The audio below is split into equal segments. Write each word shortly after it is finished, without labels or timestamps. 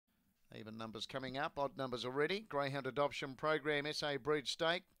Even numbers coming up. Odd numbers already. Greyhound Adoption Program, SA Breed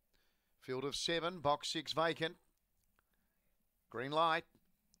Stake. Field of 7. Box 6 vacant. Green light.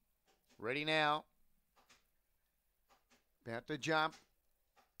 Ready now. About to jump.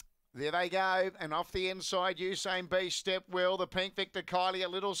 There they go, and off the inside, Usain Beast stepped well. The pink Victor Kylie a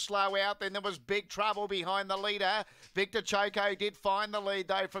little slow out. Then there was big trouble behind the leader. Victor Choco did find the lead,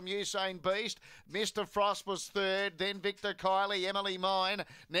 though, from Usain Beast. Mr. Frost was third. Then Victor Kylie, Emily Mine.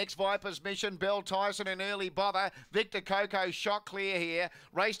 Next, Viper's Mission, Belle Tyson and Early Bother. Victor Coco shot clear here.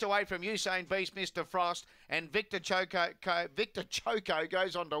 Raced away from Usain Beast, Mr. Frost. And Victor Choco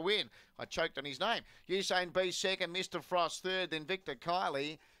goes on to win. I choked on his name. Usain Beast second, Mr. Frost third. Then Victor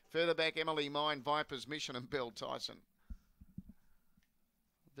Kylie. Further back, Emily Mine, Viper's Mission and Belle Tyson.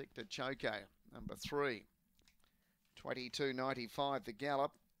 Victor Choco, number 3. 22.95 the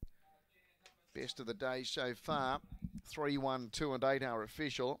gallop. Best of the day so far. 3, 1, 2 and 8 are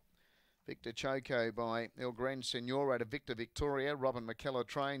official. Victor Choco by El Gran Senora to Victor Victoria. Robin McKellar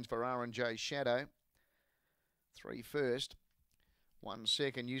trains for R&J Shadow. 3 first. 1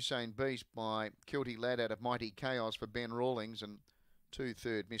 second, Usain Beast by Kilty Lad out of Mighty Chaos for Ben Rawlings. And 2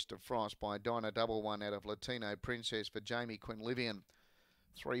 third, Mr. Frost by Dinah Double One out of Latino Princess for Jamie Quinlivian.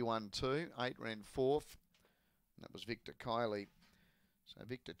 3, 1, 2. 8 ran 4th. And that was Victor Kylie. So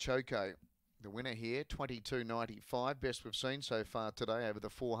Victor Choco, the winner here, 22.95. Best we've seen so far today over the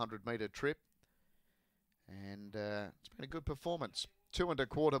 400 metre trip. And it's been a good performance. 2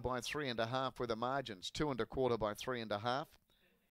 1/4 by 3 1/2 were the margins. 2 1/4 by 3 1/2.